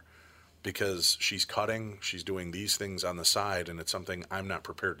on her because she's cutting, she's doing these things on the side, and it's something I'm not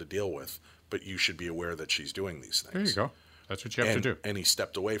prepared to deal with, but you should be aware that she's doing these things. There you go. That's what you have to do. And he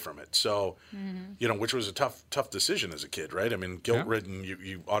stepped away from it. So, which was a tough decision as a kid, right? I mean, guilt-ridden,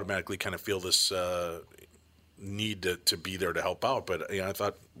 you automatically kind of feel this need to be there to help out. But I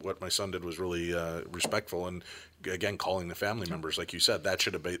thought what my son did was really respectful. And, again, calling the family members, like you said, that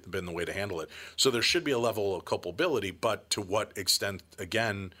should have been the way to handle it. So there should be a level of culpability, but to what extent,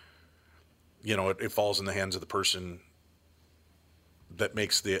 again, it falls in the hands of the person that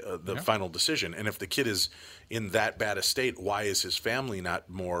makes the final decision. And if the kid is in that bad a state, why is his family not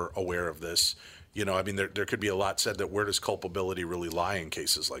more aware of this? There could be a lot said that where does culpability really lie in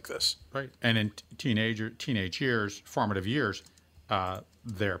cases like this? Right. And in teenage years, formative years,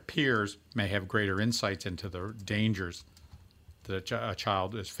 their peers may have greater insights into the dangers that a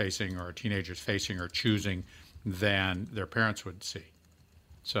child is facing or a teenager is facing or choosing than their parents would see.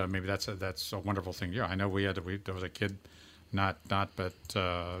 So maybe that's a wonderful thing. Yeah, I know there was a kid but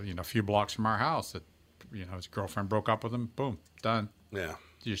a few blocks from our house that, his girlfriend broke up with him. Boom, done. Yeah.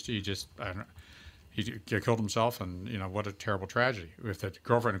 He killed himself, and what a terrible tragedy. If the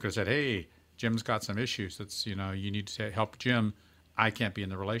girlfriend could have said, "Hey, Jim's got some issues. That's you need to help Jim. I can't be in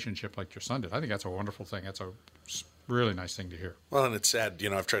the relationship like your son did." I think that's a wonderful thing. That's a really nice thing to hear. Well, and it's sad.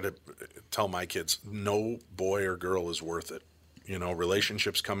 I've tried to tell my kids, no boy or girl is worth it.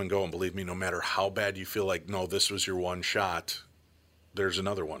 Relationships come and go, and believe me, no matter how bad you feel like, no, this was your one shot, there's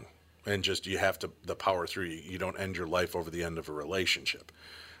another one. And just you have to power through. You don't end your life over the end of a relationship,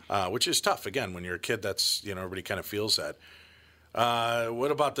 which is tough. Again, when you're a kid, that's, everybody kind of feels that.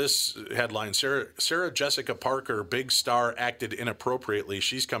 What about this headline? Sarah Jessica Parker, big star, acted inappropriately.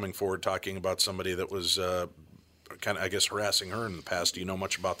 She's coming forward talking about somebody that was kind of, I guess, harassing her in the past. Do you know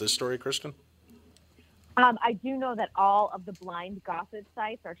much about this story, Kristen? I do know that all of the blind gossip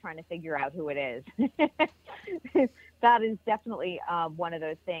sites are trying to figure out who it is. That is definitely one of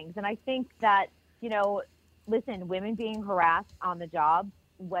those things. And I think that, listen, women being harassed on the job,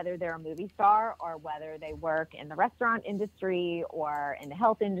 whether they're a movie star or whether they work in the restaurant industry or in the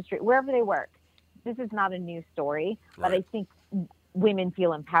health industry, wherever they work, this is not a new story. Right. But I think women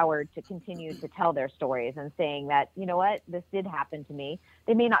feel empowered to continue to tell their stories and saying that, you know what, this did happen to me.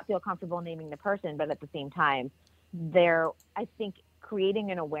 They may not feel comfortable naming the person, but at the same time, they're, I think,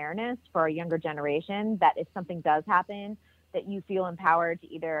 creating an awareness for a younger generation that if something does happen, that you feel empowered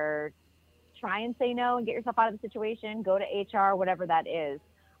to either try and say no and get yourself out of the situation, go to HR, whatever that is,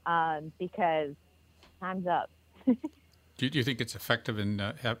 because time's up. Do you think it's effective in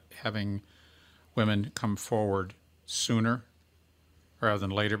having women come forward sooner rather than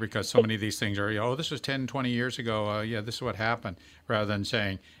later? Because so many of these things are, this was 10, 20 years ago. This is what happened. Rather than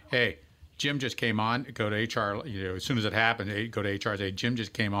saying, hey, Jim just came on, go to HR. As soon as it happened, go to HR and say, Jim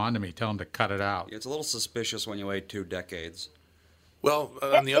just came on to me. Tell him to cut it out. It's a little suspicious when you wait 2 decades. Well,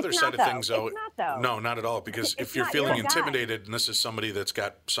 on the other side of things, though, no, not at all. Because if you're feeling intimidated, and this is somebody that's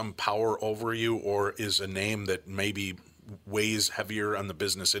got some power over you or is a name that maybe weighs heavier on the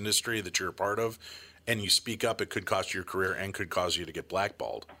business industry that you're a part of, and you speak up, it could cost you your career and could cause you to get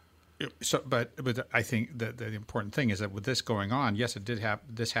blackballed. So, but I think that the important thing is that with this going on, yes, it did happen.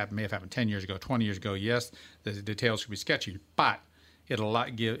 This may have happened 10 years ago, 20 years ago. Yes, the details could be sketchy, but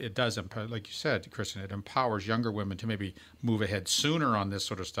it does, like you said, Kristen, it empowers younger women to maybe move ahead sooner on this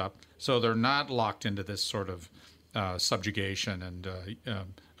sort of stuff, so they're not locked into this sort of subjugation and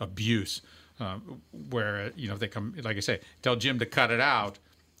abuse, where if they come, like I say, tell Jim to cut it out,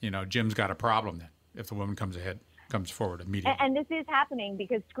 Jim's got a problem then if the woman comes forward immediately. And this is happening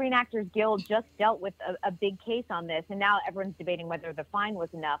because Screen Actors Guild just dealt with a big case on this, and now everyone's debating whether the fine was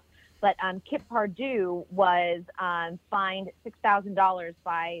enough. But Kip Pardue was fined $6,000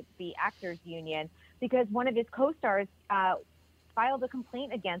 by the Actors Union because one of his co-stars filed a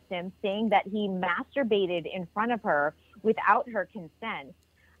complaint against him saying that he masturbated in front of her without her consent.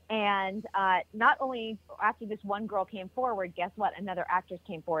 And not only after this one girl came forward, guess what? Another actress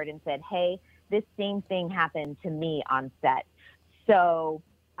came forward and said, hey, this same thing happened to me on set. So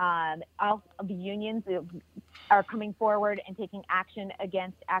all of the unions are coming forward and taking action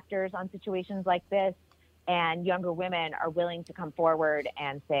against actors on situations like this. And younger women are willing to come forward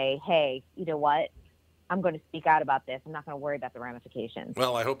and say, hey, you know what? I'm going to speak out about this. I'm not going to worry about the ramifications.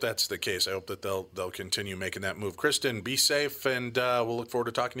 Well, I hope that's the case. I hope that they'll continue making that move. Kristen, be safe, and we'll look forward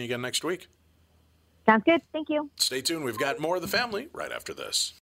to talking to you again next week. Sounds good. Thank you. Stay tuned. We've got more of the family right after this.